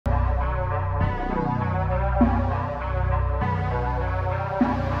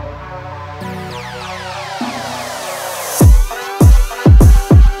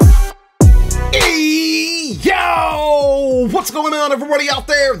What's going on, everybody out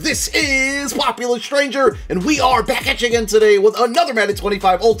there? This is Popular Stranger, and we are back at you again today with another Madden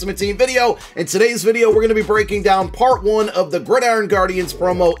 25 Ultimate Team video. In today's video, we're going to be breaking down part 1 of the Gridiron Guardians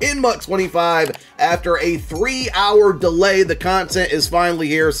promo in MUT 25. After a 3-hour delay, the content is finally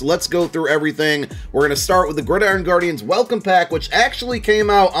here, so let's go through everything. We're going to start with the Gridiron Guardians Welcome Pack, which actually came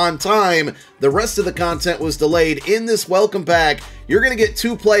out on time. The rest of the content was delayed. In this Welcome Pack, you're going to get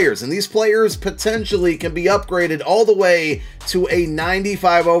 2 players, and these players potentially can be upgraded all the way to a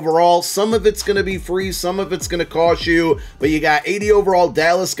 95 overall. Some of it's going to be free, some of it's going to cost you, but you got 80 overall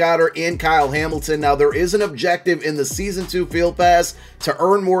Dallas Goedert and Kyle Hamilton. Now, there is an objective in the Season 2 Field Pass to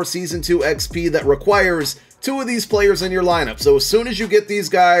earn more Season 2 XP that requires 2 of these players in your lineup. So as soon as you get these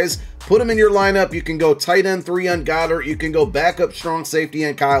guys, put them in your lineup. You can go tight end 3 on Goddard. You can go backup strong safety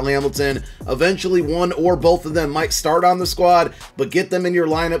on Kyle Hamilton. Eventually, one or both of them might start on the squad, but get them in your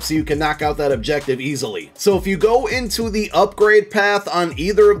lineup so you can knock out that objective easily. So if you go into the upgrade path on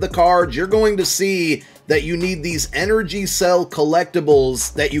either of the cards, you're going to see that you need these energy cell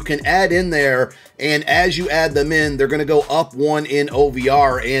collectibles that you can add in there, and as you add them in, they're going to go up 1 in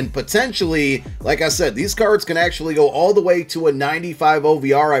OVR, and potentially, like I said, these cards can actually go all the way to a 95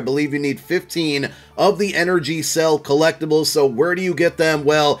 OVR. I believe you need 15 of the energy cell collectibles. So where do you get them?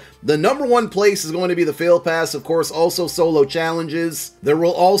 Well, the #1 place is going to be the Field Pass, of course, also solo challenges. There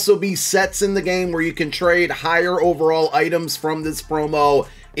will also be sets in the game where you can trade higher overall items from this promo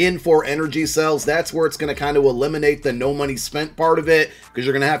in for energy cells. That's where it's going to kind of eliminate the no money spent part of it, because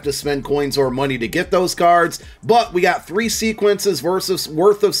you're going to have to spend coins or money to get those cards. But we got 3 sequences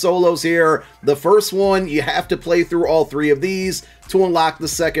worth of solos here. The first one, you have to play through all 3 of these to unlock the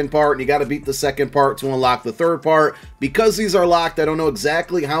second part, and you got to beat the second part to unlock the third part. Because these are locked, I don't know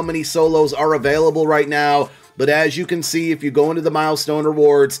exactly how many solos are available right now, but as you can see, if you go into the milestone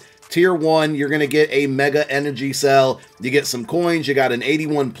rewards, Tier 1, you're going to get a Mega Energy Cell. You get some coins. You got an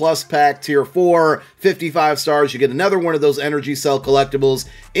 81 plus pack. Tier 4, 55 stars. You get another one of those Energy Cell collectibles.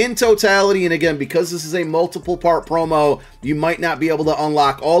 In totality, and again, because this is a multiple part promo, you might not be able to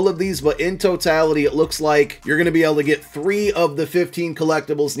unlock all of these, but in totality, it looks like you're going to be able to get 3 of the 15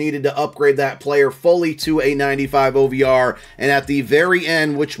 collectibles needed to upgrade that player fully to a 95 OVR. And at the very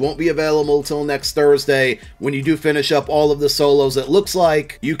end, which won't be available till next Thursday, when you do finish up all of the solos, it looks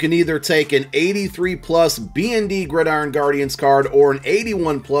like you can either take an 83 plus B&D Gridiron Guardians card or an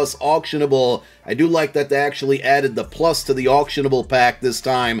 81 plus auctionable. I do like that they actually added the plus to the auctionable pack this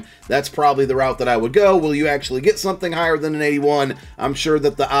time. That's probably the route that I would go. Will you actually get something higher than an 81? I'm sure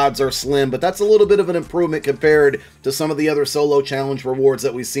that the odds are slim, but that's a little bit of an improvement compared to some of the other solo challenge rewards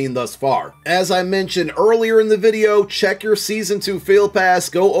that we've seen thus far. As I mentioned earlier in the video, check your Season 2 Field Pass,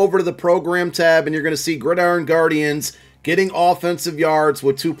 go over to the Program tab, and you're going to see Gridiron Guardians. Getting offensive yards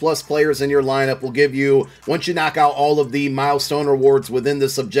with 2+ players in your lineup will give you, once you knock out all of the milestone rewards within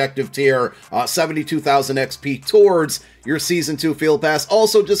this objective tier, 72,000 XP towards your Season 2 Field Pass.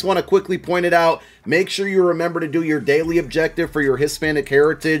 Also, just want to quickly point it out, make sure you remember to do your daily objective for your Hispanic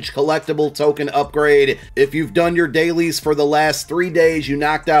Heritage collectible token upgrade. If you've done your dailies for the last 3 days, you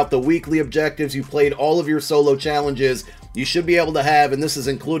knocked out the weekly objectives, you played all of your solo challenges, you should be able to have, and this is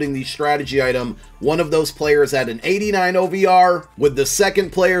including the strategy item, one of those players at an 89 OVR, with the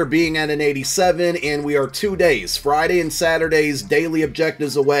second player being at an 87, and we are 2 days, Friday and Saturday's daily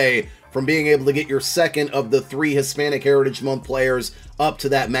objectives away from being able to get your second of the 3 Hispanic Heritage Month players up to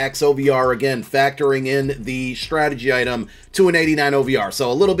that max OVR, again, factoring in the strategy item to an 89 OVR.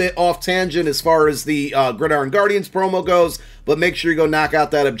 So a little bit off tangent as far as the Gridiron Guardians promo goes, but make sure you go knock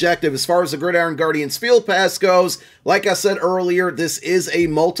out that objective. As far as the Gridiron Guardians Field Pass goes, like I said earlier, this is a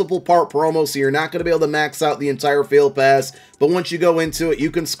multiple part promo, so you're not going to be able to max out the entire Field Pass, but once you go into it,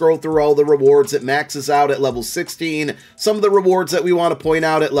 you can scroll through all the rewards. It maxes out at level 16. Some of the rewards that we want to point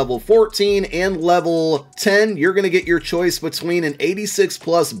out at level 14 and level 10, you're going to get your choice between an 86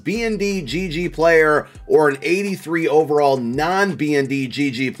 plus B&D GG player or an 83 overall non-B&D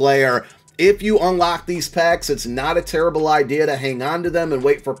GG player. If you unlock these packs, it's not a terrible idea to hang on to them and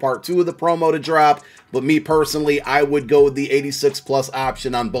wait for part 2 of the promo to drop. But me personally, I would go with the 86 plus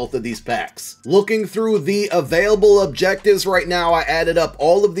option on both of these packs. Looking through the available objectives right now, I added up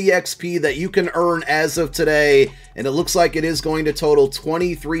all of the XP that you can earn as of today, and it looks like it is going to total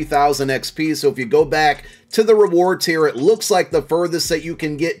 23,000 XP. So if you go back to the rewards here, it looks like the furthest that you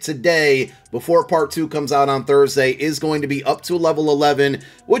can get today before part 2 comes out on Thursday is going to be up to level 11,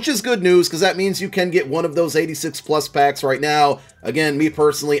 which is good news because that means you can get one of those 86 plus packs right now. Again, me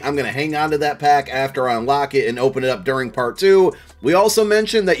personally, I'm going to hang on to that pack after I unlock it and open it up during part 2. We also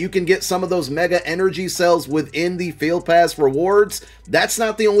mentioned that you can get some of those mega energy cells within the Field Pass rewards. That's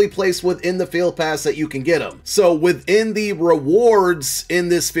not the only place within the Field Pass that you can get them. So within the rewards in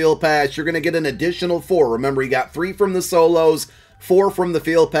this Field Pass, you're going to get an additional 4. Remember, you got 3 from the solos, 4 from the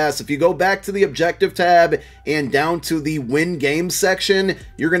Field Pass. If you go back to the objective tab and down to the win games section,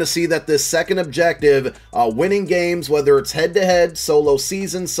 you're going to see that this second objective, winning games, whether it's head-to-head, solo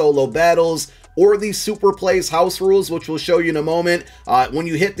seasons, solo battles, or these super plays house rules, which we'll show you in a moment. When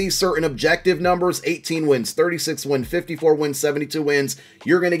you hit these certain objective numbers, 18 wins, 36 wins, 54 wins, 72 wins,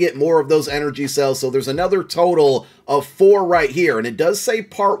 you're going to get more of those energy cells. So there's another total of 4 right here. And it does say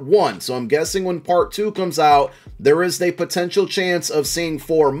part 1. So I'm guessing when part 2 comes out, there is a potential chance of seeing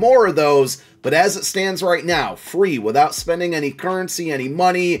 4 more of those. But as it stands right now, free, without spending any currency, any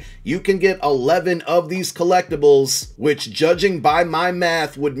money, you can get 11 of these collectibles, which, judging by my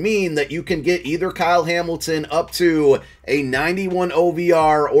math, would mean that you can get either Kyle Hamilton up to a 91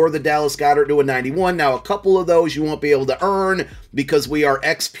 OVR or the Dallas Goedert to a 91. Now, a couple of those you won't be able to earn because we are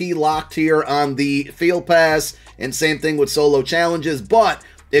XP locked here on the Field Pass, and same thing with solo challenges, but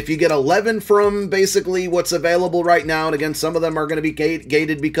if you get 11 from basically what's available right now, and again, some of them are going to be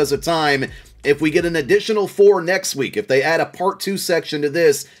gated because of time, if we get an additional 4 next week, if they add a part 2 section to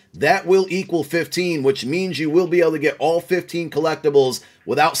this, that will equal 15, which means you will be able to get all 15 collectibles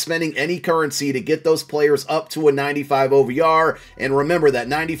without spending any currency to get those players up to a 95 OVR. And remember that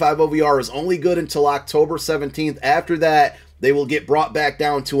 95 OVR is only good until October 17th. After that, they will get brought back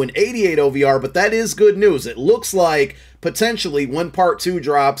down to an 88 OVR, but that is good news. It looks like potentially when part 2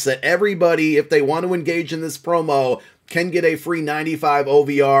 drops that everybody, if they want to engage in this promo, can get a free 95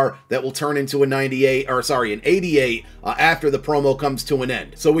 OVR that will turn into a 98, or sorry, an 88 after the promo comes to an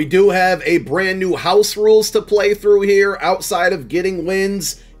end. So we do have a brand new house rules to play through here outside of getting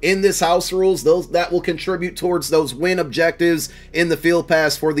wins in this house rules. Those that will contribute towards those win objectives in the Field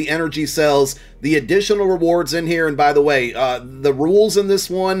Pass for the energy cells. The additional rewards in here, and by the way, the rules in this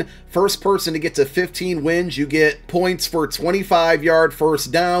one, first person to get to 15 wins, you get points for 25-yard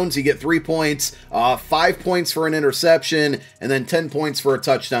first downs, you get 3 points, 5 points for an interception, and then 10 points for a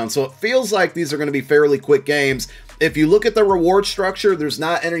touchdown. So it feels like these are going to be fairly quick games. If you look at the reward structure, there's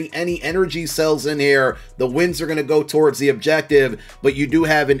not any energy cells in here. The wins are going to go towards the objective, but you do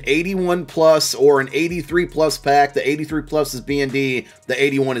have an 81 plus or an 83 plus pack. The 83 plus is B&D. The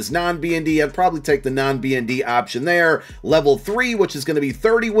 81 is non-B&D. I'd probably take the non-B&D option there. Level 3, which is going to be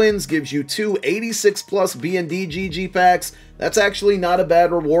 30 wins, gives you 2 86 plus B&D GG packs. That's actually not a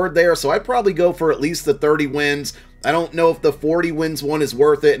bad reward there, so I'd probably go for at least the 30 wins. I don't know if the 40 wins one is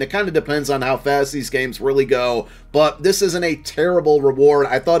worth it, and it kind of depends on how fast these games really go, but this isn't a terrible reward.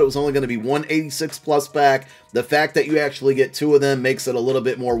 I thought it was only going to be 186 plus pack. The fact that you actually get 2 of them makes it a little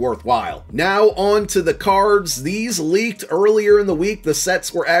bit more worthwhile. Now on to the cards. These leaked earlier in the week. The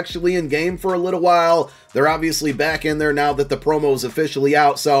sets were actually in game for a little while. They're obviously back in there now that the promo is officially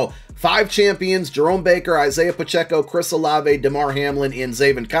out. So 5 champions: Jerome Baker, Isaiah Pacheco, Chris Olave, Damar Hamlin, and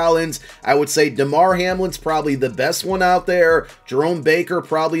Zaven Collins. I would say Damar Hamlin's probably the best one out there. Jerome Baker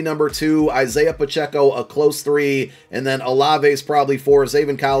probably number 2. Isaiah Pacheco a close 3. And then Olave's probably 4.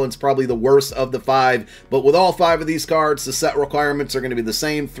 Zaven Collins probably the worst of the 5. But with all 5 of these cards, the set requirements are going to be the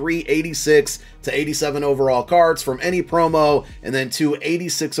same. 3 86 to 87 overall cards from any promo, and then 2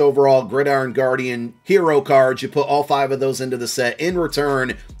 86 overall Gridiron Guardian hero cards. You put all 5 of those into the set. In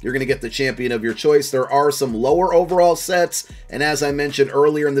return, you're going to get the champion of your choice. There are some lower overall sets, and as I mentioned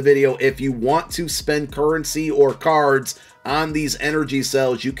earlier in the video, if you want to spend currency or cards on these energy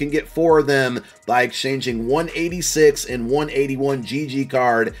cells, you can get 4 of them by exchanging 186 and 181 GG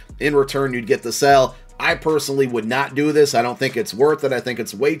card. In return, you'd get the cell. I personally would not do this. I don't think it's worth it. I think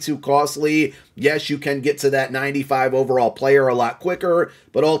it's way too costly. Yes, you can get to that 95 overall player a lot quicker,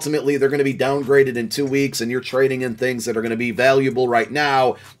 but ultimately they're going to be downgraded in 2 weeks, and you're trading in things that are going to be valuable right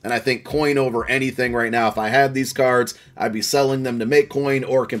now. And I think coin over anything right now. If I had these cards, I'd be selling them to make coin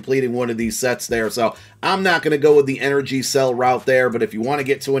or completing one of these sets there. So I'm not going to go with the energy cell route there, but if you want to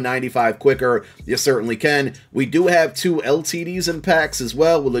get to a 95 quicker, you certainly can. We do have 2 LTDs in packs as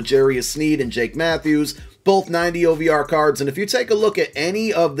well with L'Jarius Sneed and Jake Matthews, both 90 OVR cards. And if you take a look at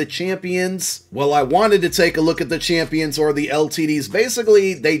any of the champions, well, I wanted to take a look at the champions or the LTDs.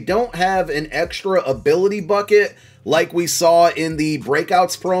 Basically, they don't have an extra ability bucket like we saw in the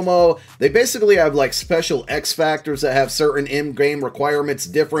Breakouts promo. They basically have like special X Factors that have certain in-game requirements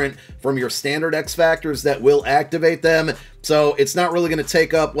different from your standard X Factors that will activate them. So it's not really going to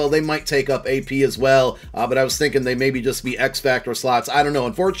take up, well, they might take up AP as well, but I was thinking they maybe just be X Factor slots. I don't know.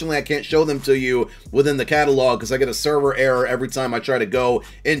 Unfortunately, I can't show them to you within the catalog because I get a server error every time I try to go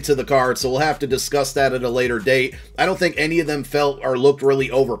into the card, so we'll have to discuss that at a later date. I don't think any of them felt or looked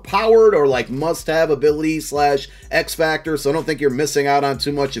really overpowered or like must-have ability slash X Factor, so I don't think you're missing out on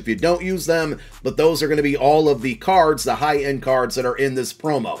too much if you don't use them, but those are going to be all of the cards, the high-end cards that are in this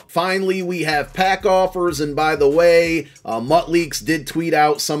promo. Finally, we have pack offers, and by the way, MuttLeaks did tweet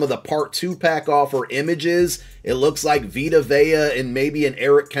out some of the Part 2 pack offer images. It looks like Vita Vea and maybe an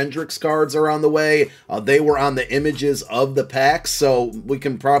Eric Kendricks cards are on the way. They were on the images of the packs, so we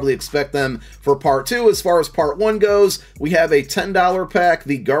can probably expect them for Part 2. As far as Part 1 goes, we have a $10 pack,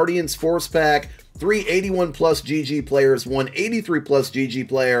 the Guardians Force pack, 3 81 plus GG players, 1 83 plus GG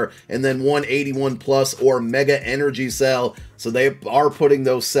player, and then 1 81 plus or Mega Energy Cell. So they are putting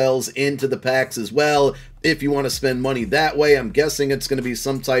those cells into the packs as well. If you want to spend money that way, I'm guessing it's going to be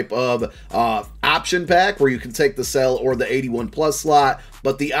some type of option pack where you can take the cell or the 81 plus slot.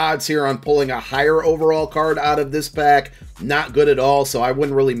 But the odds here on pulling a higher overall card out of this pack, not good at all, so I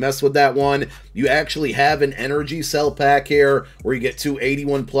wouldn't really mess with that one. You actually have an energy cell pack here where you get 2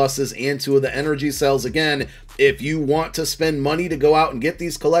 81 pluses and 2 of the energy cells. Again, if you want to spend money to go out and get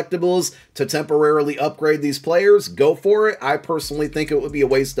these collectibles to temporarily upgrade these players, go for it. I personally think it would be a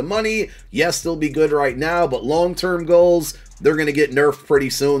waste of money. Yes, they'll be good right now, but long-term goals, they're going to get nerfed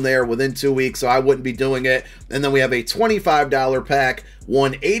pretty soon there within 2 weeks, so I wouldn't be doing it. And then we have a $25 pack,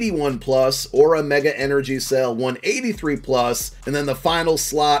 181 plus or a Mega Energy Cell, 183 plus, and then the final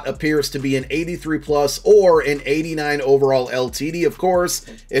slot appears to be an 83 plus or an 89 overall LTD. Of course,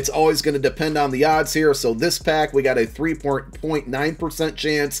 it's always going to depend on the odds here. So this pack, we got a 3.9%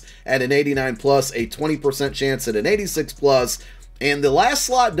 chance at an 89 plus, a 20% chance at an 86 plus, and the last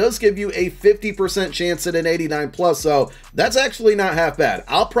slot does give you a 50% chance at an 89 plus, so that's actually not half bad.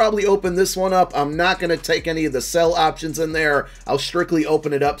 I'll probably open this one up. I'm not going to take any of the sell options in there. I'll strictly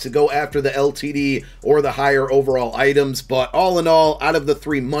open it up to go after the LTD or the higher overall items, but all in all, out of the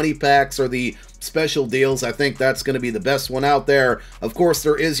 3 money packs or the special deals, I think that's going to be the best one out there. Of course,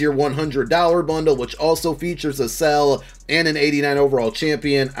 there is your $100 bundle, which also features a cell and an 89 overall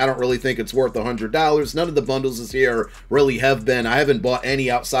champion. I don't really think it's worth $100. None of the bundles this year really have been. I haven't bought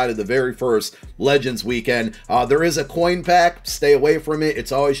any outside of the very first Legends weekend. There is a coin pack. Stay away from it.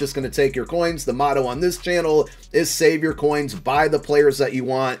 It's always just going to take your coins. The motto on this channel is save your coins, buy the players that you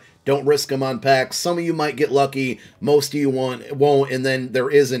want. Don't risk them on packs. Some of you might get lucky, most of you won't, and then there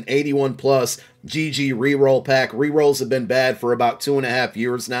is an 81 plus GG reroll pack. Rerolls have been bad for about 2.5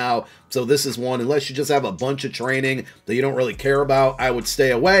 years now, so this is one. Unless you just have a bunch of training that you don't really care about, I would stay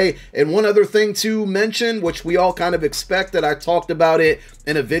away. And one other thing to mention, which we all kind of expected, I talked about it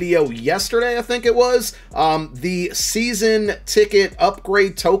in a video yesterday, I think it was, the season ticket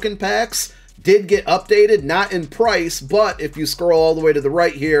upgrade token packs did get updated, not in price, but if you scroll all the way to the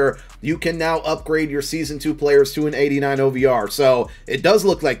right here, you can now upgrade your Season 2 players to an 89 OVR. So it does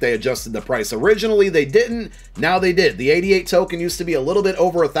look like they adjusted the price. Originally, they didn't. Now they did. The 88 token used to be a little bit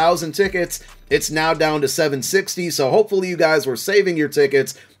over 1,000 tickets. It's now down to 760. So hopefully you guys were saving your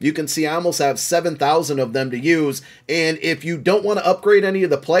tickets. You can see I almost have 7,000 of them to use. And if you don't want to upgrade any of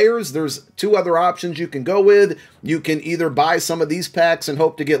the players, there's 2 other options you can go with. You can either buy some of these packs and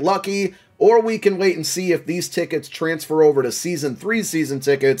hope to get lucky, or we can wait and see if these tickets transfer over to Season 3 season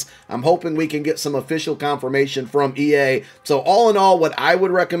tickets. I'm hoping we can get some official confirmation from EA. So all in all, what I would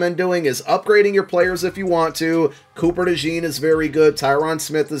recommend doing is upgrading your players if you want to. Cooper DeJean is very good. Tyron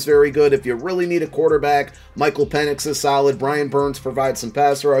Smith is very good. If you really need a quarterback, Michael Penix is solid. Brian Burns provides some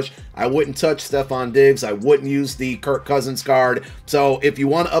pass rush. I wouldn't touch Stephon Diggs. I wouldn't use the Kirk Cousins card. So if you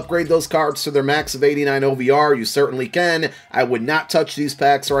want to upgrade those cards to their max of 89 OVR, you certainly can. I would not touch these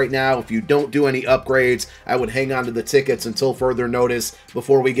packs right now. If you don't do any upgrades, I would hang on to the tickets until further notice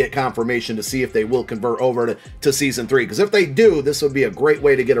before we get confirmation to see if they will convert over to Season 3. Because if they do, this would be a great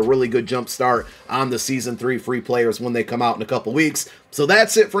way to get a really good jump start on the Season 3 free players when they come out in a couple weeks. So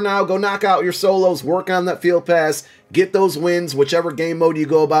that's it for now. Go knock out your solos, work on that field pass, get those wins, whichever game mode you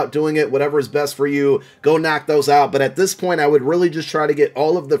go about doing it, whatever is best for you, go knock those out. But at this point, I would really just try to get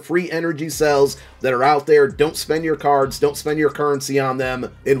all of the free energy cells that are out there. Don't spend your cards, don't spend your currency on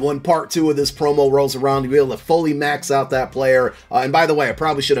them. And when part 2 of this promo rolls around, you'll be able to fully max out that player. And by the way, I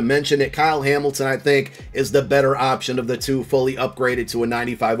probably should have mentioned it. Kyle Hamilton, I think, is the better option of the two, fully upgraded to a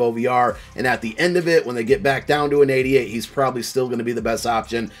 95 OVR. And at the end of it, when they get back down to an 88, he's probably still going to be the best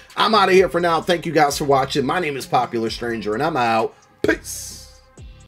option. I'm out of here for now. Thank you guys for watching. My name is Popular Stranger, and I'm out. Peace.